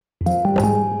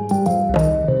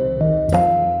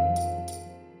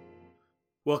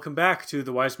Welcome back to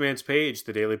The Wise Man's Page,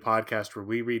 the daily podcast where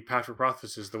we read Patrick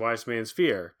Rothfuss's The Wise Man's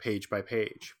Fear, page by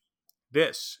page.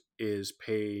 This is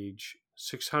page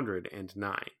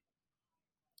 609.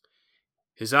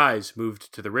 His eyes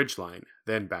moved to the ridgeline,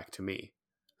 then back to me.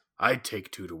 I'd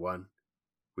take 2-1.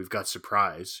 We've got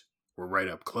surprise. We're right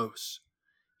up close.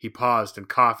 He paused and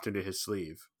coughed into his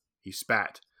sleeve. He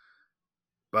spat.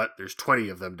 But there's 20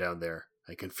 of them down there.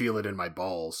 I can feel it in my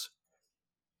balls.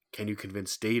 Can you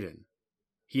convince Dayton?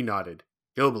 He nodded.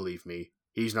 He'll believe me.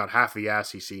 He's not half the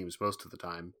ass he seems most of the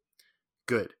time.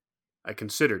 Good. I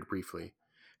considered briefly.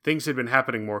 Things had been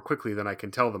happening more quickly than I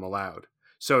can tell them aloud.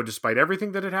 So, despite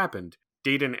everything that had happened,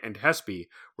 Dayton and Hespe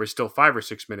were still 5 or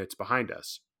 6 minutes behind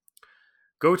us.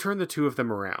 Go turn the 2 of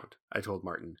them around, I told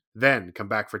Martin. Then come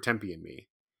back for Tempe and me.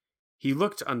 He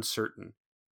looked uncertain.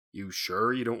 You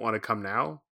sure you don't want to come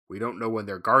now? We don't know when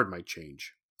their guard might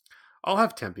change. I'll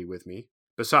have Tempe with me.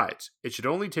 Besides, it should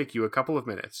only take you a couple of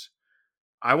minutes.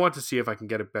 I want to see if I can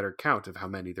get a better count of how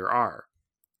many there are.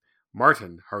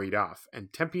 Martin hurried off,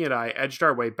 and Tempe and I edged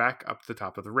our way back up the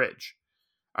top of the ridge.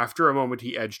 After a moment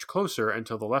he edged closer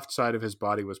until the left side of his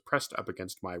body was pressed up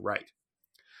against my right.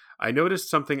 I noticed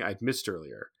something I'd missed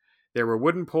earlier. There were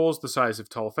wooden poles the size of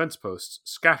tall fence posts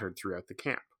scattered throughout the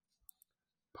camp.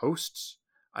 Posts?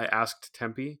 I asked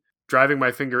Tempe, driving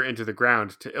my finger into the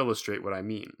ground to illustrate what I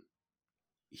mean.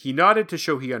 He nodded to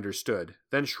show he understood,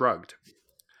 then shrugged.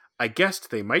 I guessed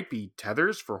they might be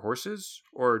tethers for horses,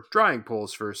 or drying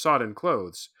poles for sodden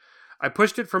clothes. I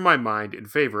pushed it from my mind in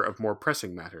favor of more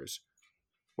pressing matters.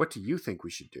 What do you think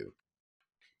we should do?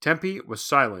 Tempe was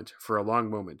silent for a long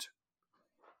moment.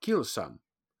 Kill some.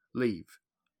 Leave.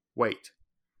 Wait.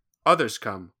 Others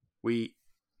come.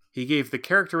 He gave the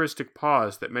characteristic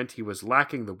pause that meant he was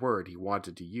lacking the word he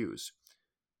wanted to use.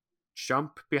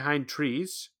 Jump behind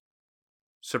trees?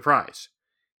 Surprise.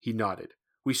 He nodded.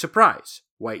 We surprise.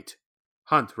 Wait.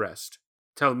 Hunt rest.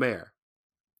 Tell Mare.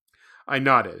 I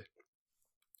nodded.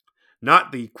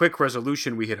 Not the quick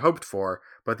resolution we had hoped for,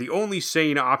 but the only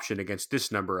sane option against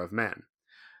this number of men.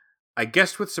 I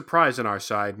guessed with surprise on our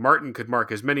side, Martin could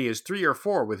mark as many as 3 or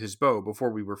 4 with his bow before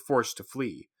we were forced to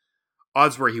flee.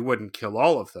 Odds were he wouldn't kill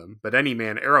all of them, but any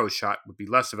man arrow shot would be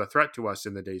less of a threat to us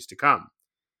in the days to come.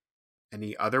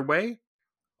 Any other way?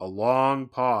 A long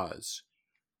pause.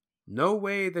 No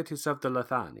way that is of the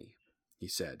Lethani, he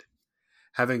said.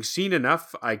 Having seen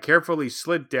enough, I carefully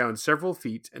slid down several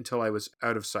feet until I was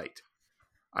out of sight.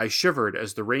 I shivered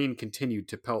as the rain continued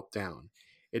to pelt down.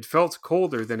 It felt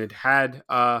colder than it had,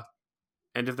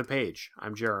 End of the page.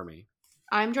 I'm Jeremy.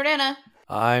 I'm Jordana.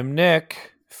 I'm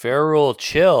Nick. Ferrule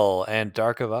Chill and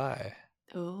Dark of Eye.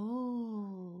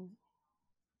 Oh.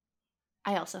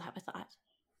 I also have a thought.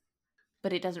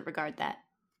 But it doesn't regard that.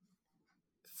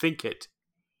 Think it.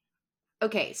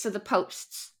 Okay, so the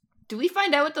posts. Do we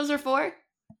find out what those are for?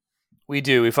 We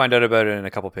do. We find out about it in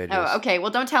a couple pages. Oh, okay. Well,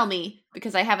 don't tell me,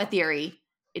 because I have a theory.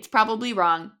 It's probably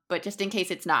wrong, but just in case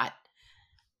it's not.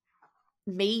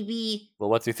 Maybe...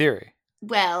 Well, what's your theory?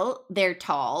 Well, they're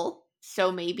tall,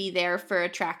 so maybe they're for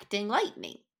attracting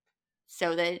lightning,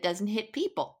 so that it doesn't hit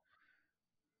people.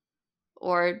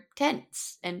 Or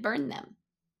tents and burn them.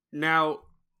 Now,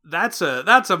 that's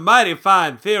a mighty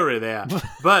fine theory there,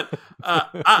 but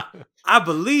I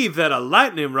believe that a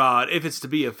lightning rod, if it's to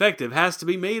be effective, has to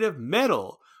be made of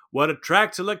metal. What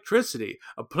attracts electricity?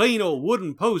 A plain old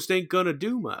wooden post ain't gonna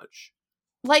do much.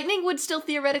 Lightning would still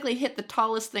theoretically hit the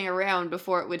tallest thing around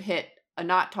before it would hit a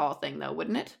not tall thing, though,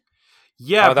 wouldn't it?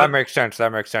 Yeah, that makes sense.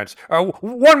 That makes sense.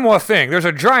 One more thing. There's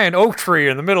a giant oak tree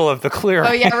in the middle of the clearing.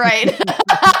 Oh, yeah, right.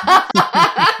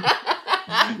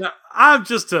 Now, I'm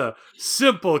just a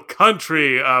simple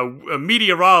country a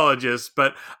meteorologist,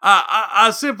 but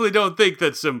I simply don't think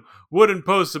that some wooden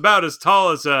posts about as tall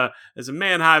as a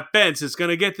man-high fence is going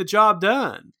to get the job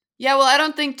done. Yeah, well, I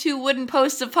don't think 2 wooden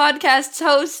posts of podcast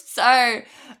hosts are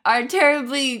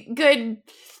terribly good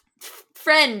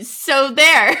friends, so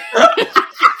there.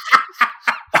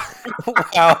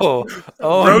 Wow.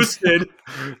 Oh. Roasted.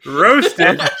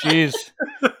 Jeez.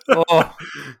 Oh.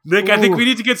 Nick, I think we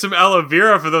need to get some aloe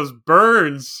vera for those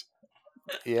burns.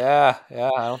 Yeah.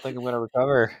 I don't think I'm going to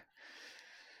recover.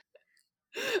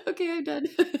 Okay, I'm done.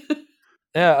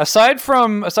 Yeah, aside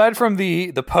from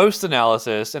the post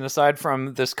analysis, and aside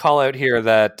from this call out here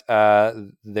that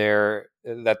there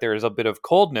is a bit of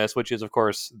coldness, which is of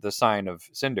course the sign of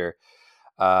Cinder,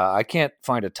 I can't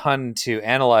find a ton to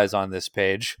analyze on this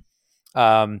page.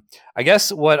 I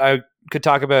guess what I could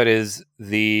talk about is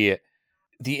the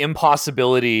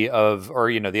impossibility of, or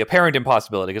the apparent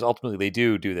impossibility, because ultimately they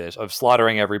do this, of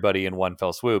slaughtering everybody in one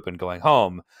fell swoop and going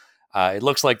home. It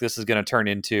looks like this is going to turn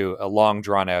into a long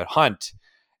drawn out hunt.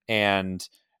 And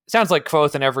sounds like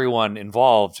Kvothe and everyone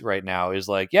involved right now is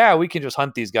like, yeah, we can just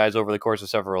hunt these guys over the course of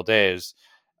several days,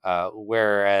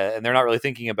 and they're not really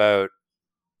thinking about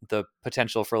the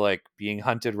potential for like being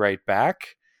hunted right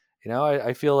back.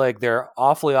 I feel like they're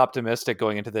awfully optimistic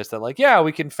going into this, that like, yeah,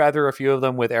 we can feather a few of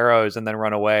them with arrows and then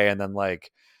run away and then like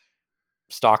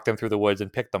stalk them through the woods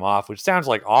and pick them off, which sounds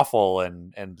like awful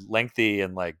and lengthy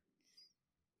and like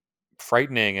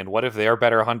frightening. And what if they are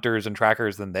better hunters and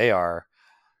trackers than they are?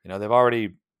 They've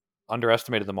already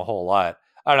underestimated them a whole lot.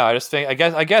 I don't know. I just think,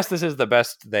 I guess this is the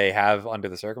best they have under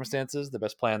the circumstances, the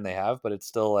best plan they have, but it's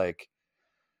still like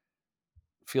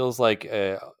feels like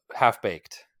half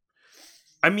baked.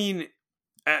 I mean,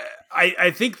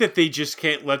 I think that they just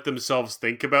can't let themselves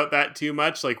think about that too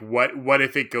much. Like, what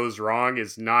if it goes wrong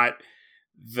is not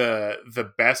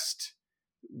the best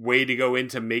way to go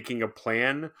into making a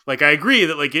plan. Like, I agree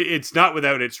that like it's not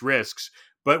without its risks,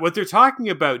 but what they're talking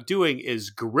about doing is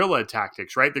guerrilla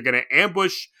tactics, right? They're going to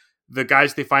ambush the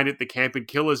guys they find at the camp and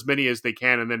kill as many as they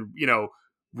can, and then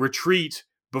retreat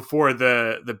before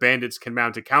the bandits can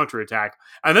mount a counterattack.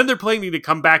 And then they're planning to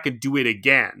come back and do it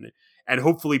again, and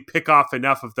hopefully pick off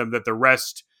enough of them that the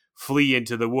rest flee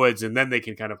into the woods, and then they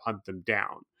can kind of hunt them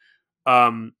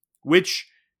down. Which,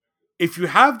 if you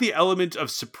have the element of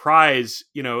surprise,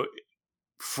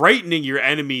 frightening your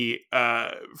enemy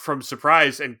from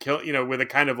surprise and kill, with a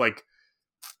kind of like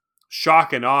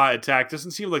shock and awe attack,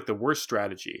 doesn't seem like the worst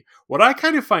strategy. What I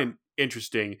kind of find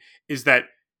interesting is that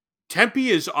Tempe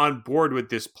is on board with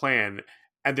this plan,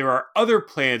 and there are other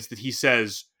plans that he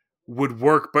says would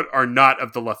work but are not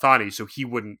of the Lethani, so he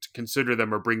wouldn't consider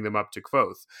them or bring them up to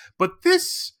Kvothe. But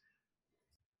the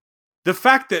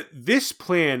fact that this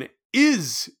plan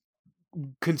is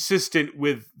consistent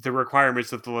with the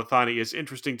requirements of the Lethani is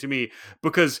interesting to me,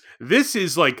 because this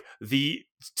is like the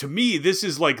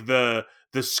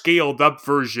scaled up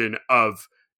version of,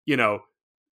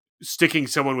 sticking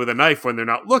someone with a knife when they're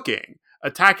not looking.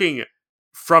 Attacking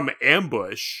from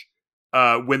ambush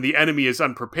when the enemy is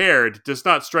unprepared does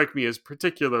not strike me as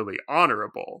particularly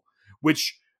honorable,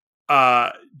 which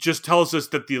just tells us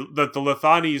that the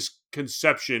Lethani's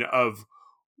conception of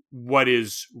what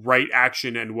is right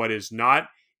action and what is not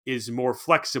is more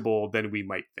flexible than we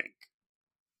might think.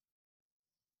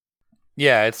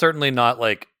 Yeah, it's certainly not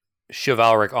like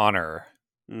chivalric honor.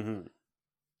 Mm-hmm.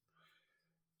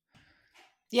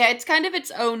 Yeah, it's kind of its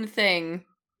own thing.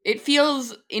 It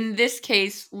feels, in this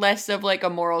case, less of like a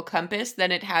moral compass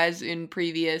than it has in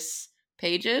previous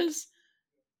pages.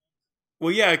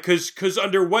 Well, yeah, because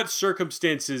under what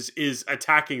circumstances is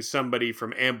attacking somebody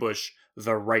from ambush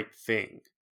the right thing?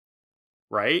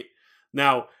 Right?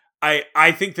 Now,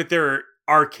 I think that there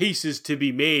are cases to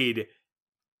be made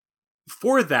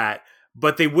for that,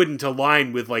 but they wouldn't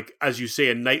align with, like, as you say,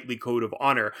 a knightly code of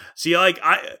honor. See, like,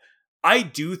 I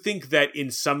do think that in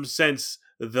some sense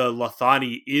the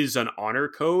Lethani is an honor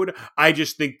code. I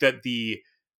just think that the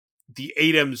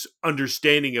Adem's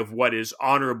understanding of what is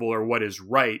honorable or what is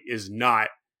right is not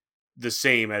the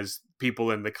same as people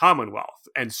in the Commonwealth.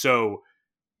 And so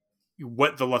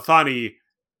what the Lethani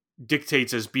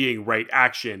dictates as being right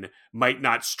action might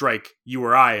not strike you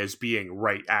or I as being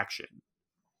right action.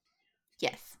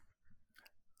 Yes.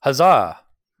 Huzzah!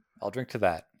 I'll drink to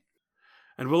that.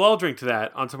 And we'll all drink to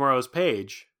that on tomorrow's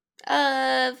page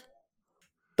Of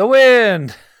The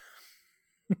wind!